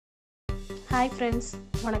Hi friends,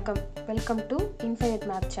 வணக்கம். Welcome to Infinite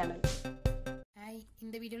Math Channel. Hi,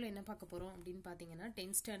 இந்த வீடியோல என்ன பார்க்க போறோம் அப்படினு பாத்தீங்கன்னா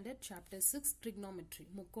 10th standard chapter 6 Trigonometry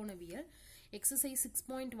முக்கோணவியல் exercise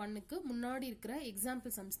 6.1 க்கு முன்னாடி இருக்கிற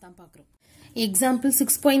example sums தான் பார்க்கறோம். Example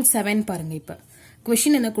 6.7 பாருங்க இப்ப.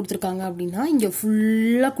 Question என்ன கொடுத்திருக்காங்க அப்படினா இங்க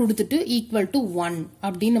ஃபுல்லா கொடுத்துட்டு equal to 1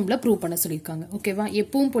 அப்படி நம்மள ப்ரூவ் பண்ண சொல்லிருக்காங்க. ஓகேவா?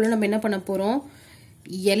 எப்பவும் போல நம்ம என்ன பண்ண போறோம்?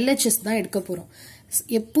 LHS தான் எடுக்க போறோம்.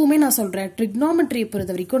 எப்பவுமே நான் சொல்றேன் ட்ரிக்னாமெட்ரி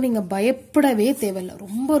பொறுத்த வரைக்கும் நீங்க பயப்படவே தேவையில்லை.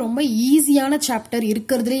 ரொம்ப ரொம்ப ஈஸியான சாப்டர்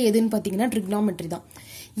இருக்கிறதுலே எதுன்னு பாத்தீங்கன்னா ட்ரிக்னாமெட்ரி தான்.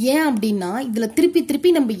 ஏன் அப்படின்னா இதுல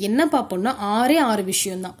திருப்பி நம்ம என்ன பார்ப்போம்னா ஆறு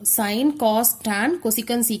விஷயம் தான். சைன், காஸ், டான்,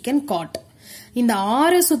 கொசிகன், சீக்கன், காட். இந்த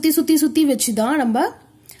ஆறு சுத்தி வச்சுதான் நம்ம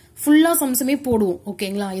ஃபுல்லா சம்சமே போடுவோம்.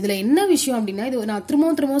 ஓகேங்களா? இதுல என்ன விஷயம் அப்படின்னா இது நான்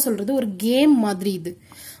திரும்பவும் சொல்றது ஒரு கேம் மாதிரி இது.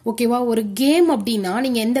 ஓகேவா? ஒரு கேம் அப்படின்னா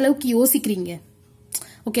நீங்க எந்த அளவுக்கு யோசிக்கிறீங்க?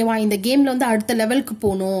 ஓகேவா? இந்த கேம்ல வந்து அடுத்த லெவலுக்கு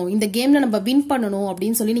போகணும், இந்த கேம்ல நம்ம வின் பண்ணணும்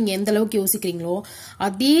அப்படின்னு சொல்லி நீங்க எந்த அளவுக்கு யோசிக்கிறீங்களோ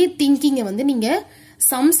அதே திங்கிங்க வந்து நீங்க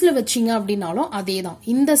சம்ஸ்ல வச்சீங்க அப்படின்னாலும் அதே தான்.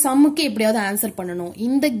 இந்த சம்முக்கு எப்படியாவது ஆன்சர் பண்ணணும்,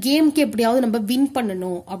 இந்த கேம்க்கு எப்படியாவது நம்ம வின்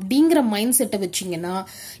பண்ணணும் அப்படிங்கிற மைண்ட் செட்டை வச்சீங்கன்னா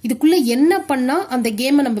இதுக்குள்ள என்ன பண்ணா அந்த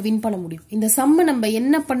கேமை நம்ம வின் பண்ண முடியும், இந்த சம்மை நம்ம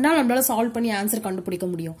என்ன பண்ணா நம்மளால சால்வ் பண்ணி ஆன்சர் கண்டுபிடிக்க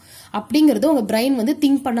முடியும் அப்படிங்கறது உங்க பிரெயின் வந்து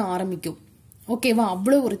திங்க் பண்ண ஆரம்பிக்கும். ஓகேவா?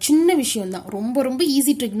 அவ்வளவு ஒரு சின்ன விஷயம் தான். ரொம்ப ரொம்ப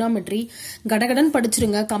ஈஸி ட்ரிக்னாமெட்ரி. கடகடன்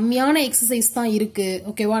படிச்சிருங்க. கம்மியான எக்ஸசைஸ் தான் இருக்கு.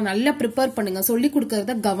 ஓகேவா? நல்லா ப்ரிப்பேர் பண்ணுங்க. சொல்லி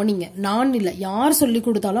கொடுக்கறத கவனிங்க. நான் இல்ல, யார் சொல்லி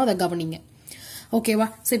கொடுத்தாலும் அதை கவனிங்க. ஓகேவா?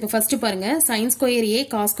 சோ இப்ப ஃபர்ஸ்ட் பாருங்க, சைன் ஸ்கொயர் ஏ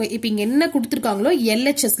காஸ் ஸ்கொயர். இப்ப இங்க என்ன கொடுத்திருக்காங்களோ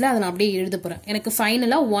LHSல அதை நான் அப்படியே எழுத போறேன். எனக்கு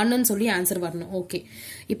ஃபைனலா 1ன்னு சொல்லி ஆன்சர் வரணும். ஓகே,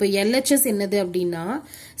 இப்ப LHS என்னது அப்படின்னா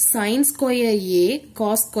சைன் ஸ்கொயர் ஏ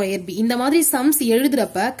காஸ் ஸ்கொயர் பி. இந்த மாதிரி சம்ஸ்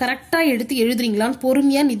எழுதுறப்ப கரெக்டா எடுத்து எழுதுறீங்களான்னு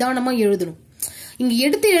பொறுமையா நிதானமா எழுதணும். இங்க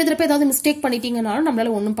எடுத்து எழுதுறப்ப ஏதாவது மிஸ்டேக் பண்ணிட்டீங்கன்னாலும்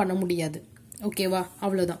நம்மளால ஒன்றும் பண்ண முடியாது. ஓகேவா?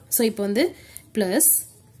 அவ்வளவுதான். சோ இப்போ வந்து பிளஸ்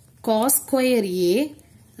காஸ் ஸ்கொயர் ஏ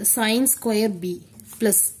சைன் ஸ்கொயர் பி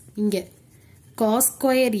பிளஸ் இங்க cos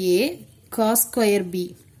square A cos square B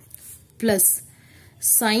plus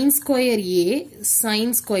sine square A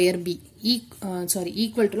sine square B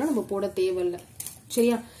equal to நம்ம போட தேவையில்லை.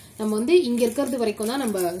 சரியா? நம்ம வந்து இங்க இருக்கிறது வரைக்கும் தான்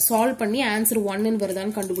நம்ம சால்வ் பண்ணி ஆன்சர் 1ன்னு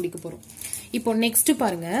வருதான்னு கண்டுபிடிக்க போறோம். இப்போ நெக்ஸ்ட்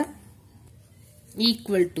பாருங்க,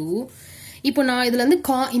 ஈக்குவல் டு இப்போ நான் இதுல இருந்து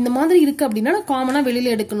இந்த மாதிரி இருக்கு அப்படின்னா நான் காமனா வெளியில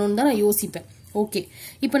எடுக்கணும்னு தான் நான் யோசிப்பேன். ஓகே,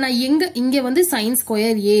 இப்போ நான் இங்க வந்து சைன்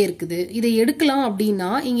ஸ்கொயர் ஏ இருக்குது, இதை எடுக்கலாம் அப்படின்னா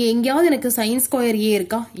இங்க எங்கேயாவது எனக்கு சைன் ஸ்கொயர் ஏ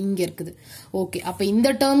இருக்கா? இங்க இருக்குது. ஓகே, அப்ப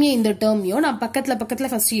இந்த டேர்மையும் நான் பக்கத்துல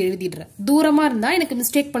ஃபர்ஸ்ட் எழுதிடுறேன். தூரமா இருந்தா எனக்கு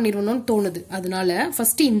மிஸ்டேக் பண்ணிடணும்னு தோணுது. அதனால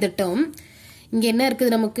ஃபர்ஸ்ட் இந்த டேர்ம் இங்க என்ன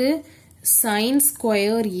இருக்குது நமக்கு சைன்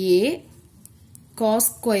ஸ்கொயர் ஏ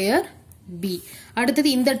காஸ் ஸ்கொயர் பி. அடுத்தது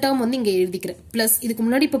இந்த டேர்ம் வந்து இங்க எழுதிக்கிறேன். பிளஸ் இதுக்கு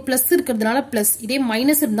முன்னாடி இப்ப பிளஸ் இருக்கிறதுனால பிளஸ், இதே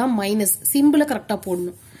மைனஸ் இருந்தா மைனஸ், சிம்பிள கரெக்டா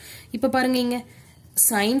போடணும். இப்ப பாருங்க இங்க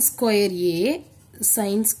சைன் ஸ்கொயர் ஏ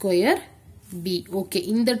சைன் ஸ்கொயர் பி. ஓகே,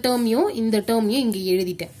 இந்த டேர்மையும் இங்க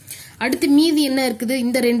எழுதிட்டேன். அடுத்து மீதி என்ன இருக்குது?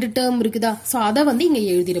 இந்த ரெண்டு டேர்ம் இருக்குதா? சோ அத வந்து இங்க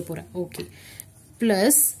எழுதிட போறேன். ஓகே,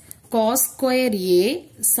 பிளஸ் காஸ் ஸ்கொயர் ஏ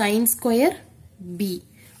சைன் ஸ்கொயர் பி.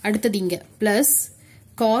 அடுத்தது இங்க plus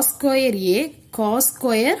cos square A cos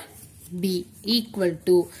square B equal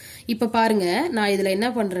to இப்ப பாருங்க நான் இதுல என்ன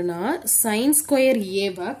பண்றேன்னா சைன் ஸ்கொயர்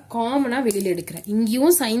ஏவை காமனா வெளியில எடுக்கிறேன்.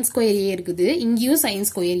 இங்கேயும் சைன் ஸ்கொயர் ஏ இருக்குது, இங்கேயும் சைன்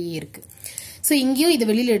ஸ்கொயர் ஏ இருக்கு. சோ இங்கேயும் இதை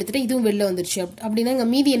வெளியில எடுத்துட்டு இதுவும் வெளில வந்துருச்சு. அப்படின்னா இங்க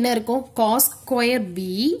மீதி என்ன இருக்கும்? காஸ் ஸ்கொயர்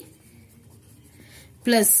பி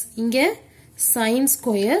பிளஸ் இங்க சைன்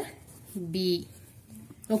ஸ்கொயர் பி.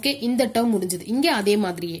 ஓகே, இந்த டேர்ம் முடிஞ்சது. இங்க அதே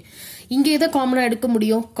மாதிரியே இங்க எதை காமனா எடுக்க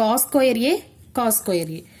முடியும்? காஸ் ஸ்கொயர் ஏ காஸ்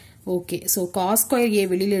ஸ்கொயர் ஏ. ஓகே, சோ காஸ் ஸ்கொயர் ஏ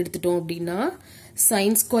வெளியில எடுத்துட்டோம் அப்படின்னா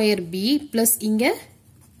சைன் ஸ்கொயர் பி பிளஸ் இங்க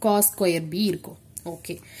காஸ் ஸ்கொயர் பி இருக்கும்.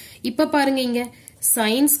 ஓகே, இப்ப பாருங்க இங்க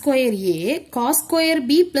சைன் ஸ்கொயர் ஏ cos square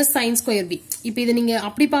B plus sine square B. இப்ப இதை நீங்க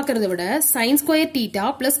அப்படி பாக்குறத விட sine square theta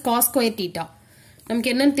plus cos square theta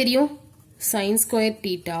நமக்கு என்னன்னு தெரியும்? Sine square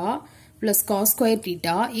theta plus cos square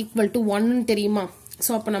theta equal to 1 தெரியுமா?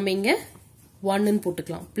 சோ அப்ப நம்ம இங்க 1ன்னு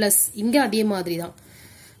போட்டுக்கலாம். பிளஸ் இங்க அதே மாதிரி தான்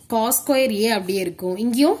காஸ் ஸ்கொயர் ஏ அப்படியே இருக்கும்,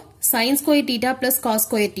 இங்கேயும் sine square theta plus cos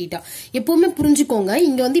square theta. எப்பவுமே புரிஞ்சுக்கோங்க,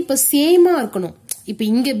 இங்க வந்து இப்ப சேமா இருக்கணும். இப்ப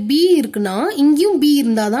இங்க பி இருக்குன்னா இங்கேயும் பி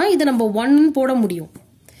இருந்தாதான் இதை நம்ம 1ன்னு போட முடியும்.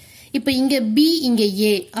 இப்ப இங்க பி இங்க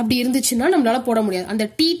ஏ அப்படி இருந்துச்சுன்னா நம்மளால போட முடியாது. அந்த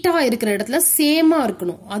தீட்டா இருக்கிற இடத்துல சேமா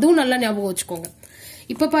இருக்கணும். அதுவும் நல்லா ஞாபகம் வச்சுக்கோங்க.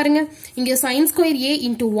 இப்ப பாருங்க இங்க சைன் ஸ்கொயர் ஏ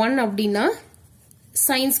இன்டூ 1 அப்படின்னா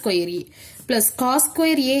sine square A plus cos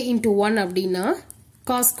square A into 1 அப்படின்னா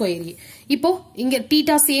காஸ் ஸ்கொயர் ஏ. இப்போ இங்க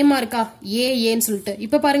தீட்டா சேமா இருக்கா? ஏன்னு சொல்லிட்டு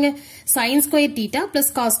இப்ப பாருங்க sine square theta plus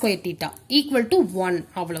cos square theta equal to 1.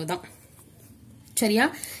 அவ்வளவுதான். சரியா?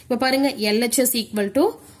 இப்ப பாருங்க LHS ஈக்குவல் டு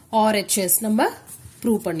RHS நம்ம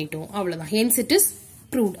ப்ரூவ் பண்ணிட்டோம். அவ்வளவுதான். Hence it is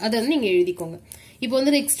proved. அதை வந்து நீங்க எழுதிக்கோங்க. இப்போ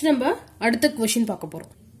வந்து நெக்ஸ்ட் நம்ம அடுத்த क्वेश्चन பார்க்க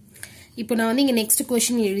போறோம். இப்போ நான் வந்து இங்க நெக்ஸ்ட்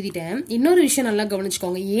क्वेश्चन எழுதிட்டேன். இன்னொரு விஷயம் நல்லா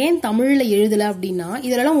கவனிச்சுக்கோங்க. ஏன் தமிழ்ல எழுதல அப்படின்னா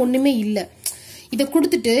இதெல்லாம் ஒண்ணுமே இல்ல. இத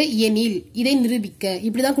கொடுத்துட்டு எனில் இதை நிரூபிக்க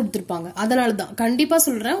இப்படிதான் கொடுத்திருப்பாங்க. அதனால தான் கண்டிப்பா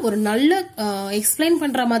சொல்றேன், ஒரு நல்ல எக்ஸ்பிளைன்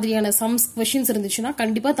பண்ற மாதிரியான சம்ஸ் क्वेश्चंस இருந்துச்சுன்னா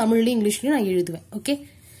கண்டிப்பா தமிழ்லயும் இங்கிலீஷ்லயும் நான் எழுதுவேன். ஓகே,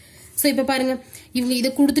 சோ இப்ப பாருங்க, இவங்க இத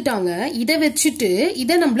கொடுத்துட்டாங்க. இத வச்சுட்டு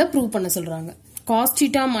இத நம்மள ப்ரூவ் பண்ண சொல்றாங்க. cos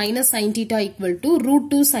θ minus sin θ equal to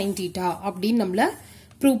 √2 sin θ அப்படின்னு நம்மள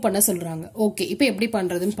ப்ரூவ் பண்ண சொல்றாங்க. ஓகே, இப்போ எப்படி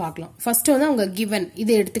பண்றதுன்னு பார்க்கலாம். ஃபர்ஸ்ட் வந்து அவங்க given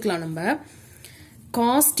இதை எடுத்துக்கலாம். நம்ம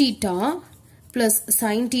cos θ plus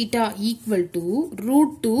sin θ equal to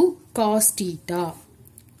 √2 cos θ.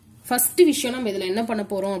 First விஷயம் நம்ம இதுல என்ன பண்ண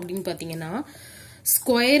போறோம் அப்படின்னு பாத்தீங்கன்னா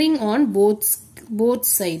squaring on both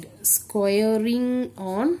side, squaring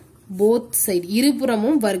on both side,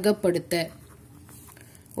 இருபுறமும் வர்க்கப்படுத்த.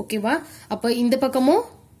 ஓகேவா? அப்ப இந்த பக்கமும்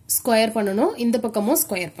ஸ்கொயர் பண்ணணும், இந்த பக்கமும்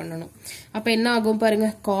ஸ்கொயர் பண்ணணும். அப்ப என்ன ஆகும் பாருங்க,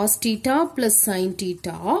 cos θ plus sin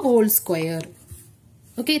θ whole square.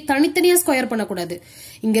 Okay, தனித்தனியா ஸ்கொயர் பண்ணக்கூடாது.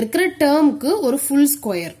 இங்க இருக்கிற டேர்முக்கு ஒரு ஃபுல்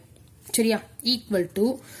ஸ்கொயர். சரியா? ஈக்குவல் டு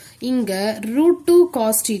இங்க √2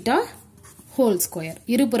 cos θ whole square,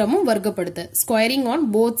 இருபுறமும் வர்க்கப்படுத்த, squaring on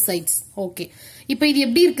both sides. Okay, இப்போ இது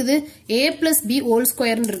எப்படி இருக்குது? a plus b whole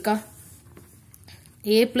square இருக்கா?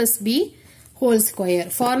 a plus b whole square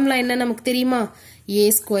formula என்ன நமக்கு தெரியுமா? a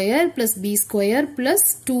square plus b square plus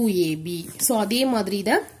 2ab. So அதே மாதிரி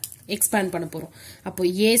இத எக்ஸ்பேண்ட் பண்ண போறோம். அப்போ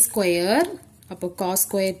a square, அப்போ cos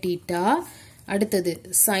square θ, அடுத்தது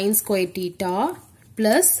sin square θ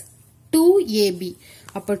plus 2ab.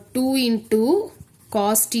 அப்போ 2 into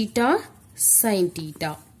cos θ sin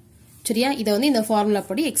θ. சரியா? இத வந்து இந்த ஃபார்முலா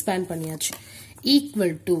படி எக்ஸ்பேண்ட் பண்ணியாச்சு.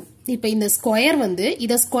 ஈக்குவல் டு இப்போ இந்த ஸ்கொயர் வந்து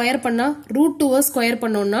இத ஸ்கொயர் பண்ணா √2 ஸ்கொயர்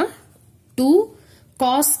பண்ணோம்னா 2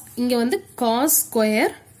 cos, இங்க வந்து cos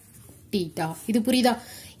square θ. இது புரியுதா?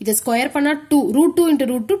 இத ஸ்கொயர் பண்ணா 2 √2 into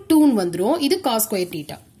 √2 2 வந்துரும். இது cos square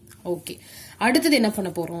θ. ஓகே, அடுத்தது என்ன பண்ண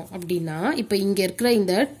போறோம் அப்படின்னா இப்போ இங்க இருக்கிற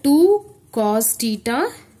இந்த 2 cos θ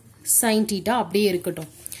sin θ அப்படியே இருக்கட்டும்.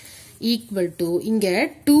 ஈக்குவல் டு இங்க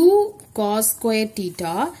 2 cos square θ,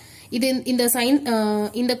 இது இந்த sin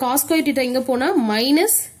இந்த cos square θ இங்க போனா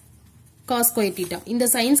மைனஸ் cos square θ, இந்த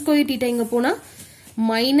sin square θ இங்க போனா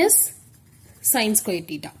மைனஸ் sin square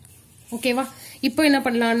θ. ஓகேவா? இப்போ என்ன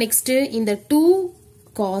பண்ணலாம்? நெக்ஸ்ட் இந்த 2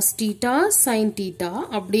 cos θ sin θ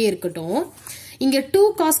அப்படியே இருக்கட்டும். இங்க 2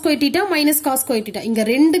 cos square θ minus cos square θ, இங்க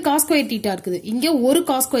ரெண்டு cos square θ இருக்குது, இங்க ஒரு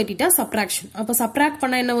cos square θ சப்ட்ராக்ஷன். அப்ப சப்ட்ராக்ட்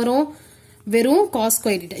பண்ணா என்ன வரும்? வெறும் cos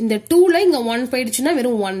square θ. இந்த 2ல இங்க 1 போயிடுச்சுன்னா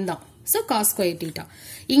வெறும் 1 தான். So cos square θ.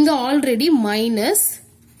 இங்க ஆல்ரெடி மைனஸ்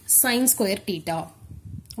sin square θ.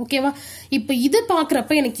 ஓகேவா? இப்போ இது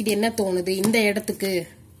பாக்குறப்ப எனக்கு இது என்ன தோணுது இந்த இடத்துக்கு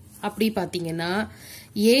அப்படி பாத்தீங்கன்னா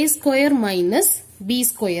a ஸ்கொயர் மைனஸ் b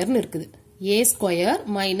ஸ்கொயர்னு இருக்குது. a square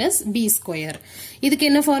minus b square. இதுக்கு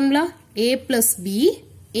என்ன formula? a plus b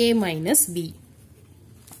a minus b.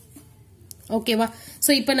 ஓகேவா?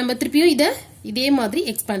 சோ இப்போ நம்ம திருப்பியும் இதே மாதிரி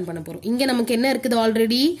எக்ஸ்பேண்ட் பண்ண போறோம். இங்க நமக்கு என்ன இருக்குது?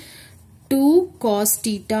 Already 2 cos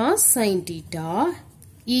θ sin θ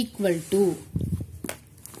equal to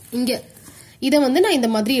இங்க இத வந்து நான் இந்த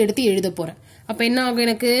மாதிரி எடுத்து எழுத போறேன். அப்ப என்ன ஆகும்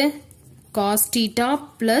எனக்கு? cos θ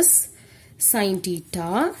plus sin θ,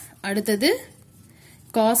 அடுத்தது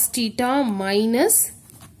cos θ minus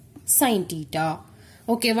sin θ.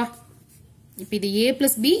 ஓகேவா? இப்போ இது a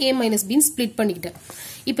plus b a minus b split பண்ணிக்கிட்டேன்.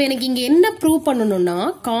 இப்போ எனக்கு இங்க என்ன ப்ரூவ் பண்ணணும்னா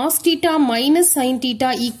cos θ minus sin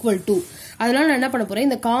θ equal to, அதனால நான் என்ன பண்ண போறேன்?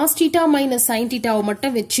 இந்த cos θ minus sin θ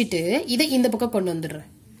மட்டும் வச்சுட்டு இதை இந்த பக்கம் கொண்டு வந்துடுறேன்.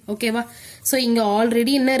 ஓகேவா? சோ இங்க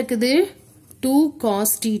ஆல்ரெடி என்ன இருக்குது? 2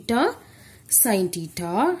 cos θ sin θ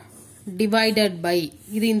divided by,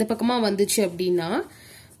 இது இந்த பக்கமா வந்துச்சு அப்படின்னா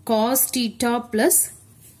cos θ plus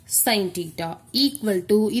sin θ equal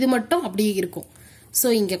to, இது மட்டும் அப்படியே இருக்கும். சோ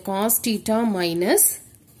இங்க cos θ minus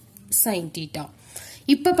sin θ.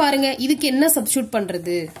 இப்ப பாருங்க இதுக்கு என்ன சப்ஸ்டிட்யூட்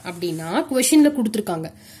பண்றது அப்படின்னா क्वेश्चनல கொடுத்திருக்காங்க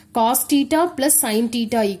cos θ plus sin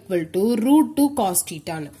θ equal to √2 cos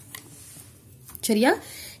θ. சரியா?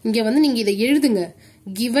 இங்க வந்து நீங்க இதை எழுதுங்க.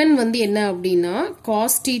 given வந்து என்ன அப்படின்னா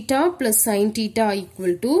cos θ plus sin θ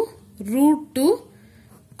equal to √2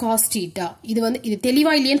 cos θ. இது வந்து இது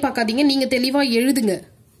தெளிவா இல்லையேன்னு பார்க்காதீங்க, நீங்க தெளிவா எழுதுங்க.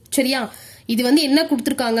 சரியா? இது வந்து என்ன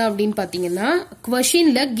கொடுத்திருக்காங்க அப்படின்னு பாத்தீங்கன்னா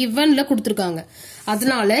क्वेश्चनல givenல கொடுத்திருக்காங்க.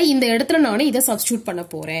 அதனால இந்த இடத்துல நானே இதை சப்ஸ்டிட்யூட் பண்ண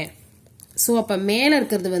போறேன். சோ அப்ப மேல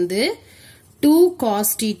இருக்கிறது வந்து 2 cos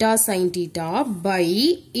θ sin θ by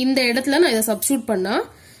இந்த இடத்துல நான் இதை சப்ஸ்டிட்யூட் பண்ணா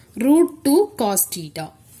 √2 cos θ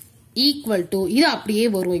ஈக்குவல் டு, இது அப்படியே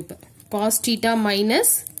வரும். இப்ப cos θ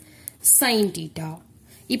மைனஸ் sin θ.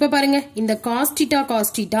 இப்ப பாருங்க இந்த cos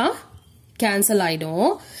θ கேன்சல்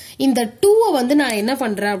ஆயிடும். இந்த 2 வந்து நான் என்ன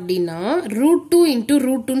பண்றேன் அப்படின்னா √2 into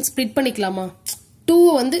 √2 ஸ்ப்ளிட் பண்ணிக்கலாமா? 2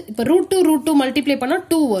 வந்து இப்ப √2 மல்டிப்ளை பண்ணா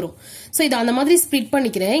 2 வரும். சோ இது அந்த மாதிரி ஸ்ப்ளிட்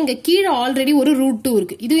பண்ணிக்கிறேன். இங்க கீழே ஆல்ரெடி ஒரு √2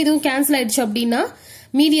 இருக்கு. இதுவும் கேன்சல் ஆயிடுச்சு அப்படின்னா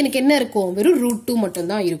மீதி எனக்கு என்ன இருக்கும்? வெறும் √2 மட்டும்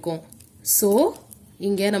தான் இருக்கும். சோ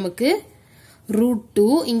இங்க நமக்கு √2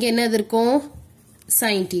 இங்க என்னது இருக்கும்?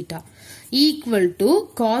 sin theta equal to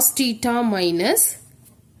cos theta minus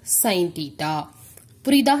sin theta.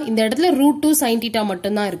 புரியுதா? இந்த இடத்துல √2 sin theta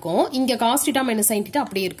மட்டும் தான் இருக்கும். இங்க cos theta minus sin theta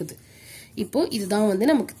அப்படியே இருக்குது. இப்போ இதுதான் வந்து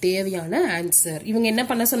நமக்கு தேவையான ஆன்சர். இவங்க என்ன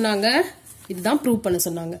பண்ண சொன்னாங்க? இதுதான் ப்ரூவ் பண்ண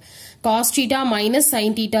சொன்னாங்க. cos theta minus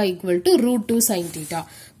sin theta equal to √2 sin theta.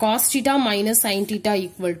 cos theta minus sin theta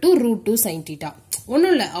equal to √2 sin theta.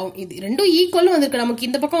 ஒண்ணும் இல்ல, இது ரெண்டும் ஈக்குவல் வந்திருக்கு. நமக்கு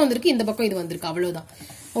இந்த பக்கம் வந்திருக்கு, இந்த பக்கம் இது வந்திருக்கு, அவ்வளவுதான்.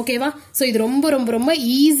 ஓகேவா? சோ இது ரொம்ப ரொம்ப ரொம்ப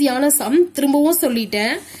ஈஸியான சம். திரும்பவும்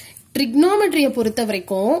சொல்லிட்டேன், ட்ரிக்னோமெட்ரிய பொறுத்த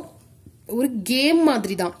வரைக்கும் ஒரு கேம்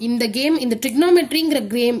மாதிரி தான் இந்த கேம். இந்த ட்ரிக்னோமெட்ரிங்கிற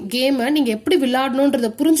கேமை நீங்க எப்படி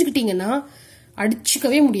விளையாடணும்ன்றத புரிஞ்சுக்கிட்டீங்கன்னா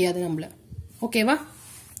அடிச்சுக்கவே முடியாது நம்மள. ஓகேவா?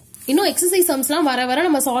 இன்னும் எக்ஸசைஸ் சம்ஸ்லாம் வர வர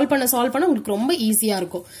நம்ம சால்வ் பண்ண உங்களுக்கு ரொம்ப ஈஸியா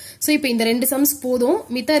இருக்கும். சோ இப்போ இந்த 2 சம்ஸ் போதும்.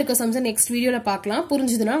 மித்த இருக்க சம்ஸ் நெக்ஸ்ட் வீடியோல பார்க்கலாம்.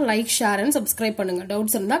 புரிஞ்சுதுன்னா லைக், ஷேர் அண்ட் சப்ஸ்கிரைப் பண்ணுங்க.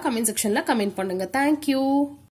 டவுட்ஸ் இருந்தா கமெண்ட் செக்ஷன்ல கமெண்ட் பண்ணுங்க. தேங்க்யூ.